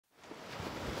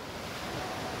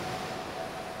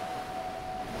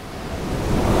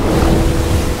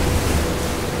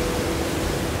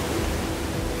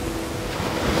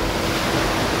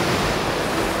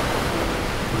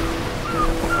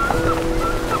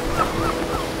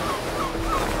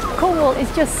Cornwall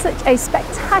is just such a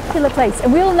spectacular place,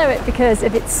 and we all know it because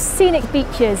of its scenic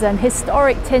beaches and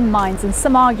historic tin mines and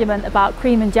some argument about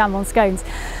cream and jam on scones.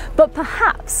 But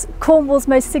perhaps Cornwall's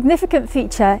most significant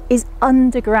feature is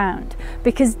underground,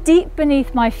 because deep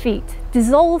beneath my feet,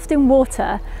 dissolved in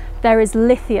water, there is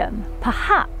lithium,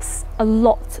 perhaps a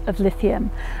lot of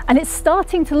lithium. And it's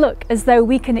starting to look as though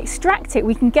we can extract it,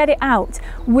 we can get it out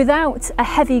without a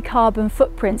heavy carbon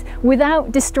footprint,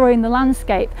 without destroying the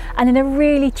landscape, and in a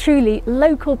really truly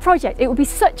local project. It would be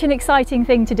such an exciting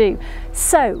thing to do.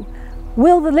 So,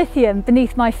 will the lithium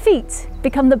beneath my feet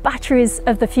become the batteries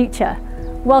of the future?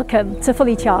 Welcome to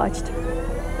Fully Charged.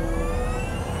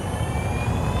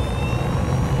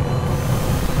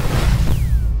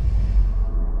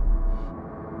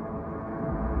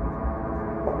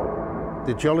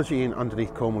 The geology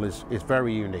underneath Cornwall is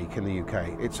very unique in the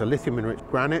UK. It's a lithium-enriched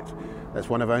granite. That's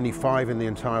one of only 5 in the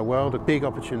entire world, a big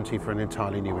opportunity for an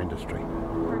entirely new industry.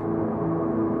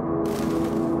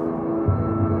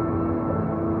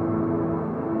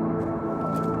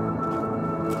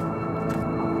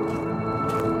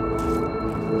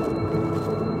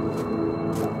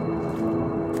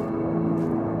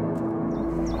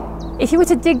 If you were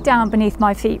to dig down beneath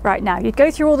my feet right now, you'd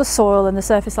go through all the soil and the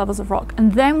surface levels of rock,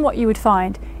 and then what you would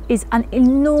find is an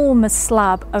enormous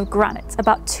slab of granite,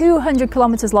 about 200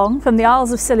 kilometres long, from the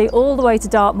Isles of Scilly all the way to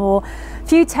Dartmoor, a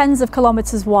few tens of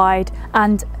kilometres wide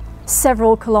and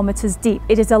several kilometres deep.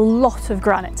 It is a lot of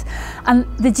granite, and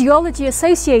the geology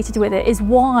associated with it is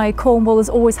why Cornwall has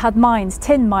always had mines,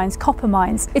 tin mines, copper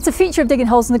mines. It's a feature of digging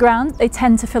holes in the ground. They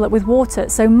tend to fill up with water,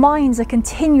 so mines are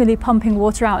continually pumping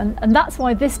water out, and that's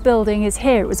why this building is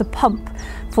here. It was a pump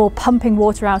for pumping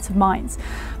water out of mines.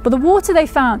 But the water they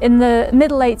found in the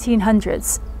middle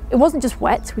 1800s, it wasn't just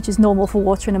wet, which is normal for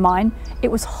water in a mine, it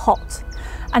was hot.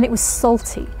 And it was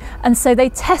salty. And so they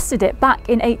tested it back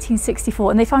in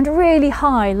 1864 and they found really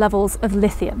high levels of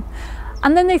lithium.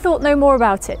 And then they thought no more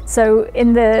about it. So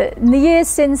in the years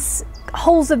since,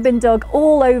 holes have been dug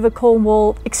all over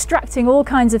Cornwall, extracting all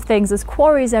kinds of things. There's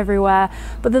quarries everywhere,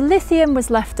 but the lithium was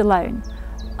left alone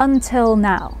until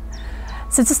now.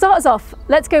 So to start us off,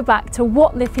 let's go back to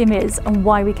what lithium is and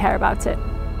why we care about it.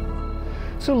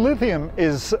 So lithium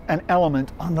is an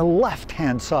element on the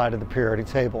left-hand side of the periodic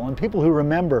table, and people who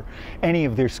remember any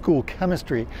of their school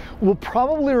chemistry will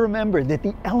probably remember that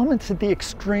the elements at the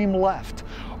extreme left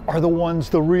are the ones,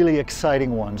 the really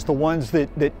exciting ones, the ones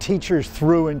that teachers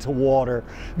threw into water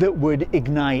that would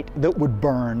ignite, that would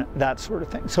burn, that sort of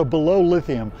thing. So below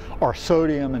lithium are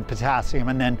sodium and potassium,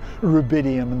 and then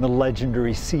rubidium and the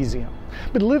legendary cesium.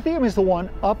 But lithium is the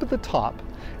one up at the top,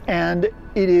 and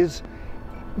it is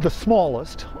the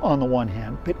smallest on the one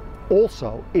hand, but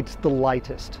also it's the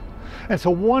lightest. And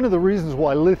so one of the reasons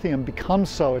why lithium becomes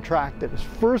so attractive is,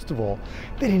 first of all,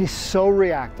 that it is so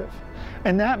reactive.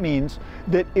 And that means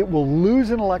that it will lose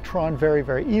an electron very,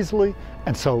 very easily.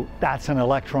 And so that's an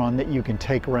electron that you can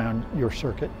take around your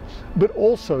circuit. But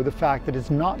also the fact that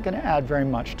it's not going to add very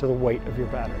much to the weight of your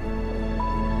battery.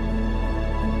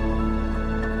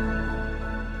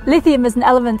 Lithium as an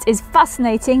element is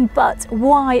fascinating, but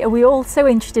why are we all so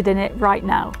interested in it right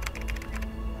now?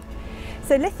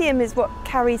 So lithium is what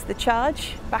carries the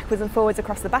charge backwards and forwards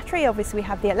across the battery. Obviously we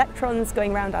have the electrons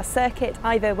going around our circuit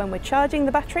either when we're charging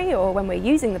the battery or when we're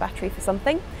using the battery for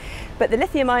something. But the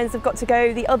lithium ions have got to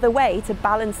go the other way to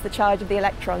balance the charge of the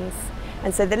electrons.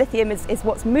 And so the lithium is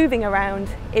what's moving around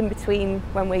in between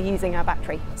when we're using our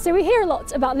battery. So we hear a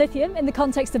lot about lithium in the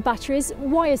context of batteries.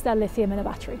 Why is there lithium in a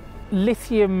battery?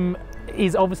 Lithium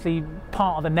is obviously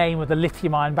part of the name of the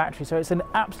lithium-ion battery, so it's an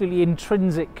absolutely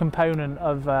intrinsic component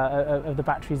of the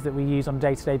batteries that we use on a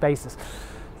day-to-day basis.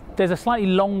 There's a slightly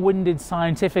long-winded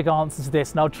scientific answer to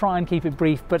this, and I'll try and keep it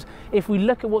brief, but if we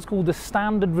look at what's called the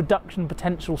standard reduction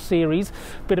potential series,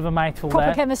 bit of a mouthful there.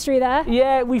 Proper chemistry there.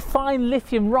 Yeah, we find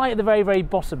lithium right at the very, very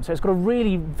bottom, so it's got a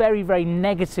really very, very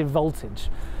negative voltage.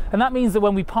 And that means that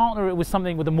when we partner it with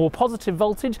something with a more positive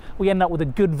voltage, we end up with a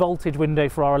good voltage window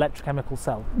for our electrochemical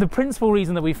cell. The principal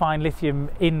reason that we find lithium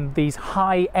in these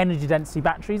high energy density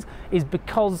batteries is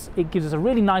because it gives us a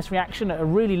really nice reaction at a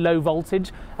really low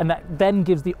voltage, and that then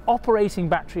gives the operating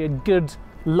battery a good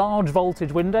large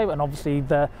voltage window, and obviously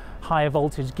the higher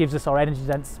voltage gives us our energy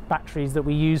dense batteries that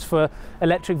we use for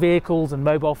electric vehicles and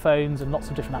mobile phones and lots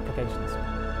of different applications.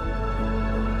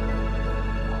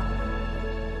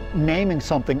 Naming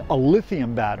something a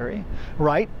lithium battery,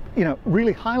 right,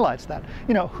 really highlights that.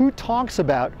 Who talks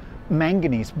about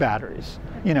manganese batteries?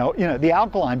 The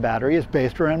alkaline battery is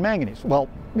based around manganese. Well,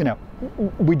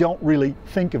 we don't really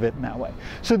think of it in that way.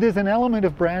 So there's an element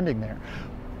of branding there.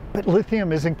 But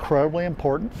lithium is incredibly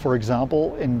important, for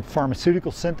example, in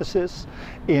pharmaceutical synthesis,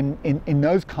 in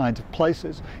those kinds of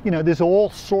places. You know, there's all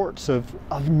sorts of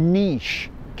niche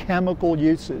chemical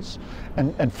uses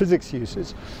and physics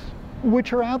uses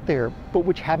which are out there, but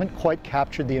which haven't quite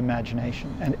captured the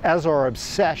imagination. And as our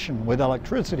obsession with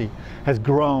electricity has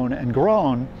grown and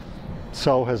grown,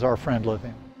 so has our friend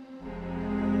lithium.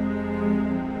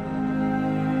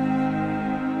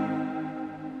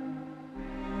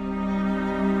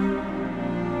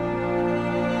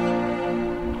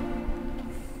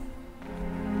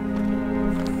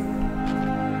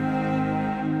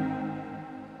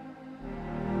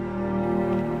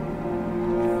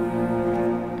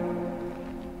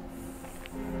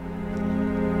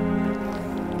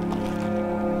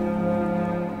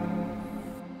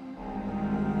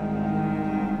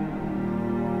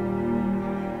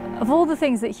 Of all the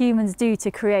things that humans do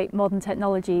to create modern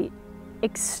technology,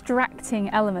 extracting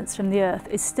elements from the earth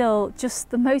is still just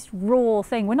the most raw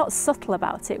thing. We're not subtle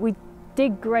about it. We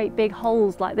dig great big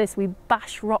holes like this. We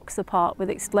bash rocks apart with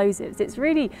explosives. It's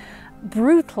really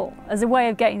brutal as a way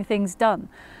of getting things done.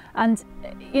 And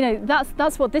you know,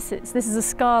 that's what this is. This is a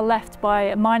scar left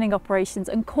by mining operations,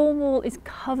 and Cornwall is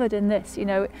covered in this. You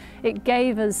know, it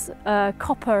gave us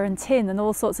copper and tin and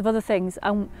all sorts of other things,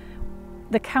 and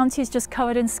the county is just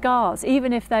covered in scars.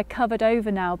 Even if they're covered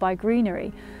over now by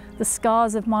greenery, the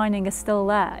scars of mining are still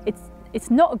there. It's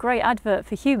not a great advert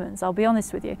for humans, I'll be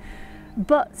honest with you.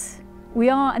 But we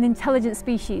are an intelligent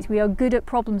species. We are good at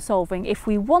problem solving. If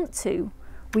we want to,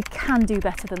 we can do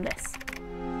better than this.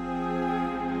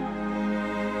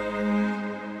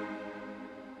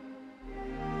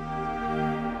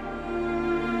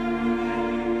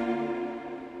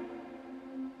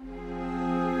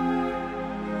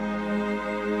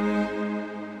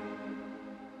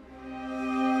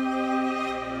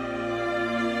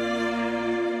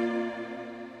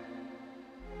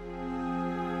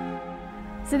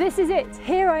 So this is it.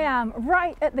 Here I am,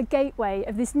 right at the gateway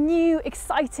of this new,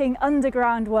 exciting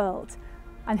underground world.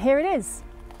 And here it is.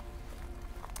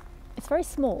 It's very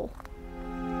small.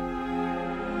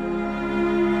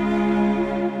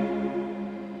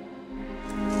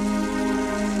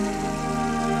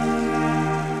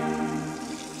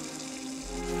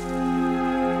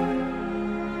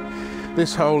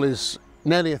 This hole is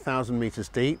nearly 1,000 meters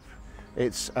deep.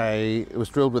 It was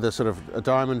drilled with a sort of a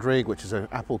diamond rig, which is an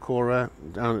apple corer,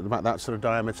 down at about that sort of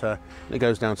diameter. It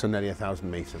goes down to nearly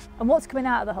 1,000 meters. And what's coming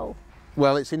out of the hole?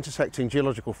 Well, it's intersecting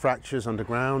geological fractures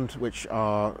underground, which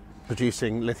are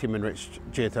producing lithium-enriched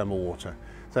geothermal water.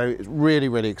 So it's really,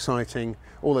 really exciting.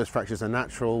 All those fractures are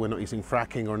natural. We're not using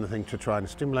fracking or anything to try and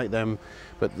stimulate them,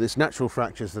 but there's natural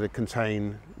fractures that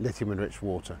contain lithium-enriched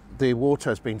water. The water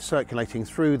has been circulating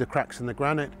through the cracks in the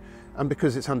granite, and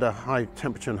because it's under high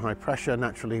temperature and high pressure,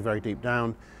 naturally very deep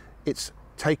down, it's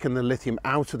taken the lithium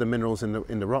out of the minerals in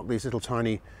the rock, these little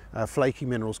tiny flaky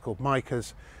minerals called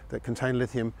micas that contain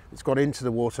lithium. It's got into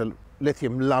the water.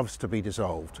 Lithium loves to be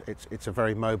dissolved. It's a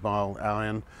very mobile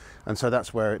ion, and so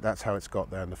that's how it's got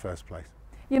there in the first place.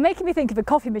 You're making me think of a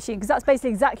coffee machine, because that's basically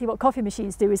exactly what coffee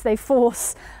machines do, is they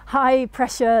force high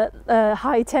pressure,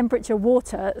 high temperature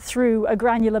water through a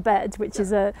granular bed, which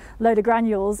is a load of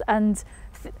granules, and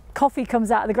coffee comes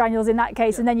out of the granules in that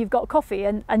case, and then you've got coffee,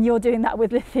 and you're doing that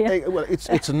with lithium. Well,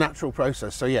 it's a natural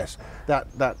process, so yes,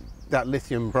 that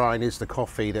lithium brine is the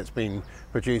coffee that's been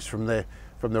produced from the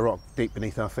rock deep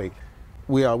beneath our feet.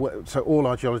 So all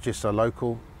our geologists are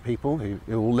local people who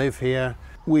all live here.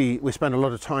 We spend a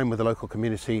lot of time with the local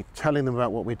community, telling them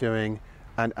about what we're doing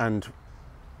and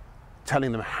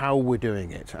telling them how we're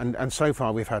doing it, and so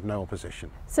far we've had no opposition.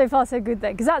 So far so good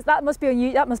then, because that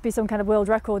must be some kind of world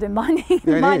record in mining.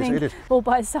 Yeah, it is. All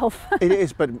by itself. It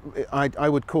is, but I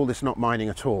would call this not mining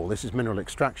at all. This is mineral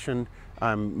extraction.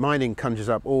 Mining conjures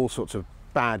up all sorts of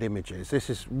bad images. This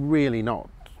is really not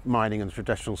mining in the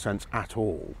traditional sense at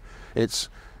all. It's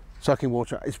sucking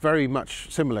water. It's very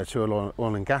much similar to an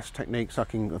oil and gas technique,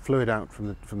 sucking the fluid out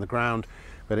from the ground,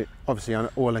 but obviously on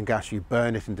oil and gas you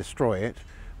burn it and destroy it.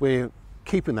 We're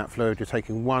keeping that fluid, you're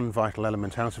taking one vital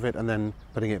element out of it and then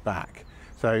putting it back.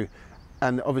 So,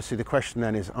 and obviously the question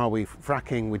then is, are we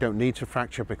fracking? We don't need to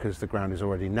fracture because the ground is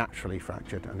already naturally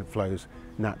fractured and it flows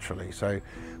naturally. So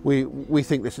we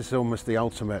think this is almost the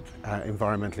ultimate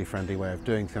environmentally friendly way of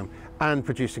doing things and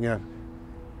producing a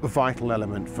vital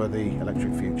element for the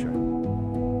electric future.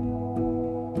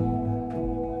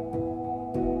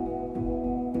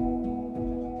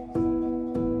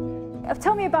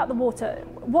 Tell me about the water.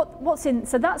 What's in?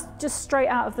 So that's just straight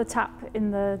out of the tap in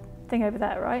the thing over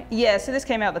there, right? Yeah. So this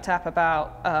came out the tap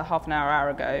about half an hour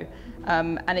ago,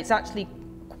 and it's actually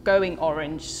going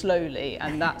orange slowly,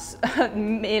 and that's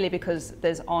merely because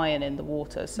there's iron in the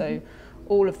water. So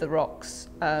all of the rocks,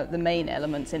 the main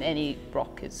elements in any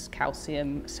rock is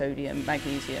calcium, sodium,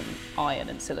 magnesium, iron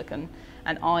and silicon.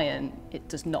 And iron, it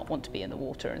does not want to be in the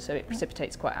water, and so it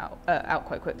precipitates out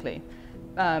quite quickly.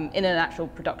 In an actual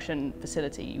production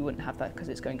facility, you wouldn't have that because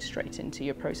it's going straight into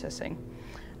your processing.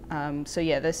 So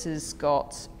yeah, this has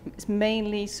got, it's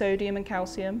mainly sodium and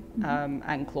calcium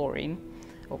and chlorine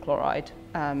or chloride.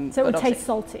 So it would taste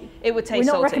salty. It would taste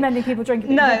salty. We're not recommending people drink it.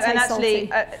 No, and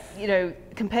actually, you know,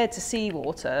 compared to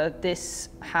seawater, this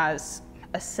has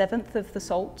 1/7 of the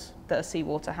salt that a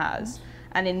seawater has.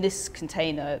 And in this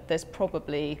container, there's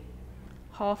probably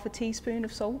half a teaspoon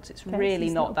of salt. It's really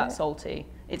not that salty.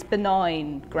 It's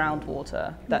benign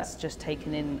groundwater that's just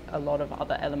taken in a lot of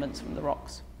other elements from the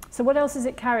rocks. So what else does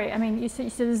it carry? I mean, you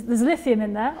said there's lithium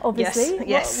in there, obviously.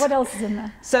 Yes. What else is in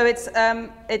there? So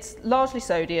it's largely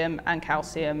sodium and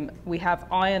calcium. We have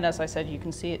iron, as I said, you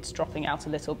can see it's dropping out a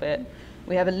little bit.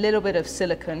 We have a little bit of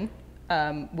silicon,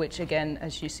 which again,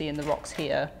 as you see in the rocks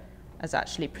here, has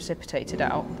actually precipitated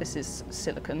out. This is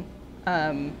silicon.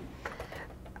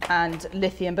 And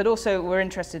lithium, but also we're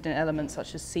interested in elements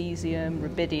such as cesium,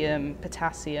 rubidium,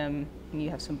 potassium, and you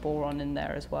have some boron in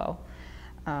there as well.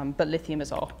 But lithium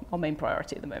is our main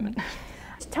priority at the moment.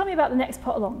 Tell me about the next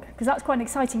pot along, because that's quite an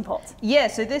exciting pot. Yeah,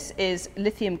 so this is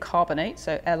lithium carbonate,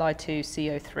 so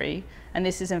Li2CO3, and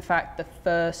this is in fact the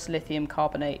first lithium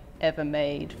carbonate ever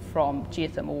made from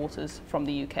geothermal waters from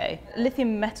the UK.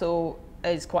 Lithium metal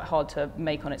is quite hard to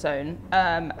make on its own,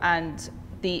 and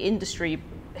the industry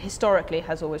historically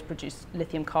has always produced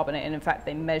lithium carbonate, and in fact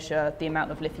they measure the amount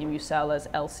of lithium you sell as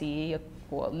LCE,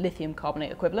 or lithium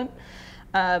carbonate equivalent.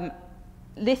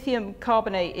 Lithium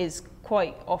carbonate is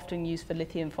quite often used for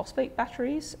lithium phosphate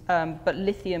batteries, but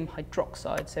lithium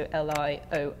hydroxide, so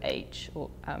LiOH, or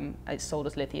it's sold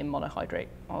as lithium monohydrate,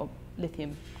 or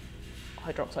lithium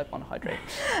hydroxide monohydrate,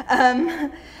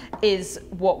 is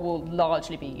what will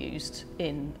largely be used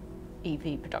in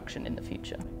EV production in the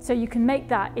future. So you can make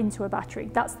that into a battery.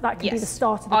 That could be the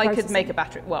start of the process. I could make a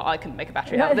battery. Well, I couldn't make a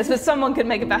battery out of this, but someone could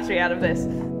make a battery out of this.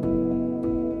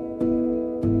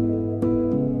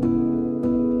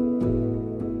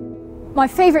 My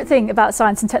favourite thing about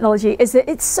science and technology is that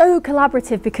it's so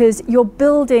collaborative because you're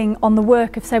building on the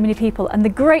work of so many people. And the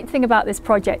great thing about this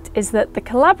project is that the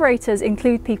collaborators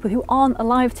include people who aren't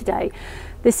alive today.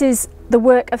 This is the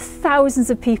work of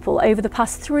thousands of people over the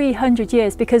past 300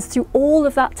 years, because through all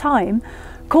of that time,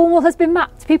 Cornwall has been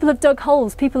mapped, people have dug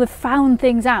holes, people have found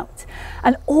things out,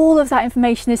 and all of that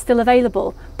information is still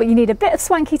available. But you need a bit of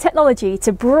swanky technology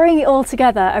to bring it all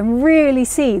together and really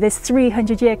see this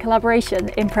 300-year collaboration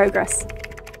in progress.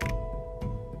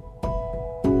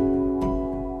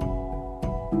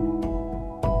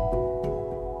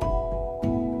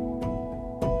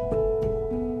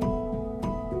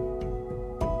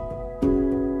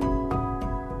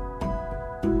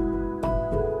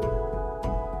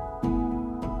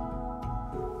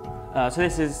 So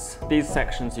these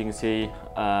sections you can see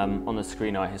on the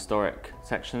screen are historic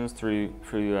sections through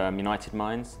United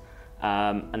Mines,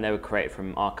 and they were created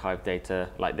from archive data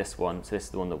like this one. So this is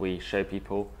the one that we show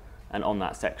people, and on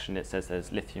that section it says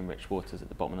there's lithium-rich waters at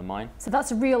the bottom of the mine. So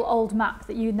that's a real old map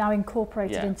that you now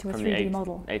incorporated into a 3D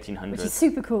model. 1800s. Which is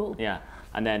super cool. Yeah,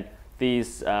 and then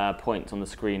these points on the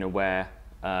screen are where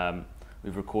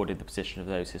we've recorded the position of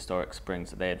those historic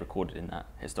springs that they had recorded in that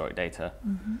historic data.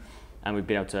 Mm-hmm. And we've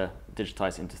been able to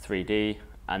digitize it into 3D,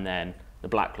 and then the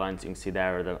black lines you can see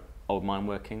there are the old mine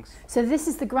workings. So this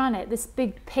is the granite, this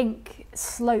big pink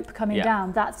slope coming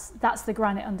down, that's the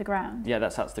granite underground? Yeah,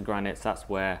 that's the granite, that's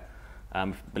where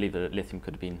I believe the lithium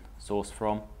could have been sourced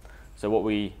from. So what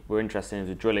we were interested in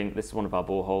is drilling, this is one of our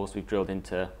boreholes, we've drilled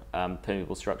into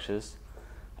permeable structures,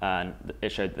 and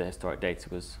it showed that the historic data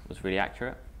was really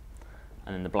accurate.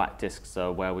 And then the black discs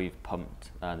are where we've pumped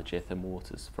the geothermal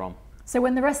waters from. So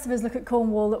when the rest of us look at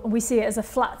Cornwall, we see it as a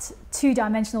flat,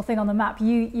 two-dimensional thing on the map.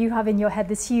 You have in your head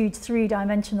this huge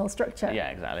three-dimensional structure. Yeah,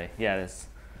 exactly. Yeah, there's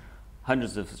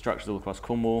hundreds of structures all across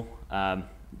Cornwall.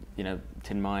 You know,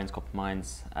 tin mines, copper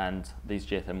mines, and these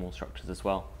geothermal structures as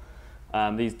well.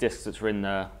 These discs that were in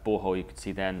the borehole you could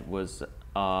see then was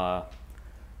our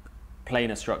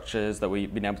planar structures that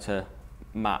we've been able to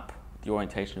map the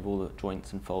orientation of all the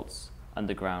joints and faults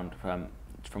underground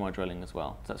from our drilling as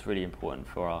well. So that's really important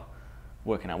for our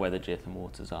working out where the geothermal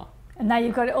waters are. And now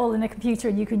you've got it all in a computer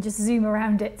and you can just zoom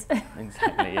around it.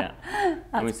 Exactly, yeah.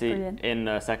 And we see brilliant. In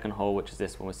the second hole, which is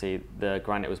this one, we see the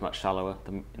granite was much shallower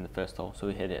than in the first hole. So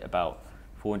we hit it about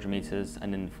 400 meters,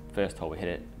 and in the first hole we hit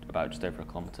it about just over 1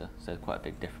 kilometer. So quite a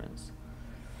big difference.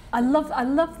 I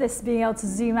love this being able to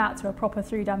zoom out to a proper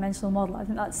three-dimensional model. I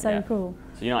think that's so cool.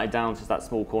 So United Downs is that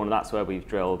small corner, that's where we've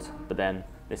drilled, but then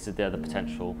this is the other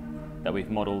potential that we've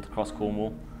modelled across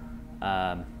Cornwall.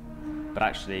 But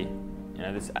actually, you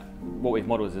know, what we've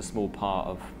modelled is a small part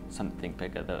of something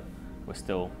bigger that we're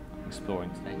still exploring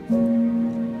today.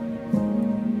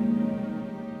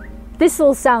 This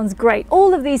all sounds great.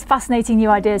 All of these fascinating new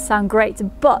ideas sound great,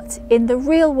 but in the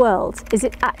real world, is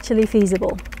it actually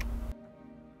feasible?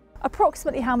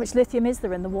 Approximately how much lithium is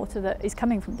there in the water that is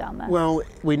coming from down there? Well,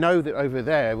 we know that over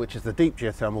there, which is the deep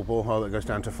geothermal borehole that goes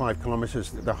down to 5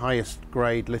 kilometres, the highest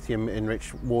grade lithium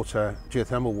enriched water,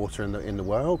 geothermal water in the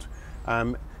world.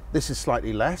 This is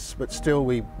slightly less, but still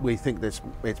we think it's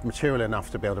material enough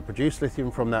to be able to produce lithium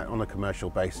from that on a commercial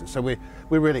basis. So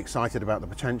we're really excited about the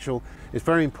potential. It's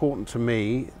very important to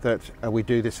me that we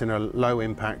do this in a low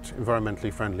impact,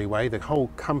 environmentally friendly way. The whole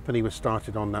company was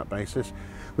started on that basis.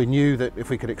 We knew that if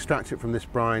we could extract it from this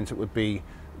brines, it would be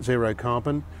zero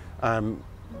carbon,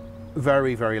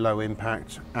 very, very low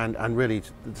impact, and really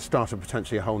the start of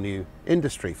potentially a whole new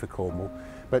industry for Cornwall.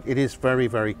 But it is very,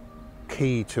 very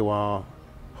key to our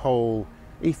whole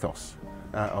ethos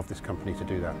of this company to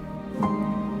do that.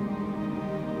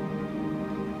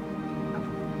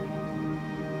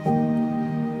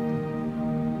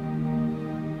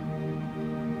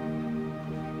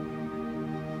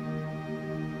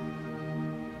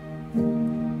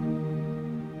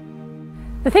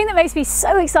 The thing that makes me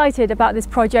so excited about this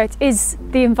project is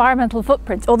the environmental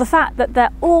footprint, or the fact that there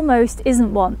almost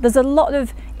isn't one. There's a lot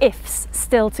of ifs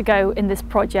still to go in this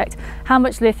project. How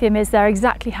much lithium is there?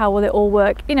 Exactly how will it all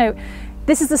work? You know,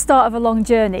 this is the start of a long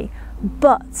journey,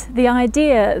 but the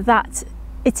idea that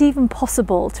it's even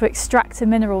possible to extract a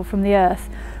mineral from the earth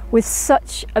with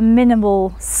such a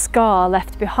minimal scar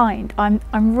left behind,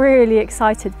 I'm really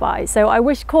excited by. So I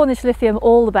wish Cornish Lithium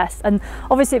all the best, and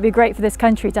obviously it'd be great for this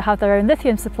country to have their own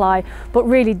lithium supply, but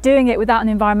really doing it without an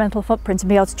environmental footprint and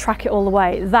be able to track it all the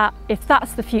way, if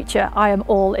that's the future, I am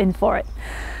all in for it.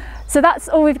 So that's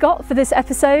all we've got for this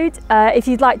episode. If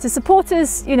you'd like to support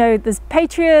us, you know, there's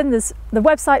Patreon, there's the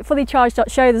website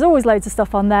fullycharged.show, there's always loads of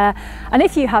stuff on there. And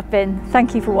if you have been,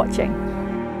 thank you for watching.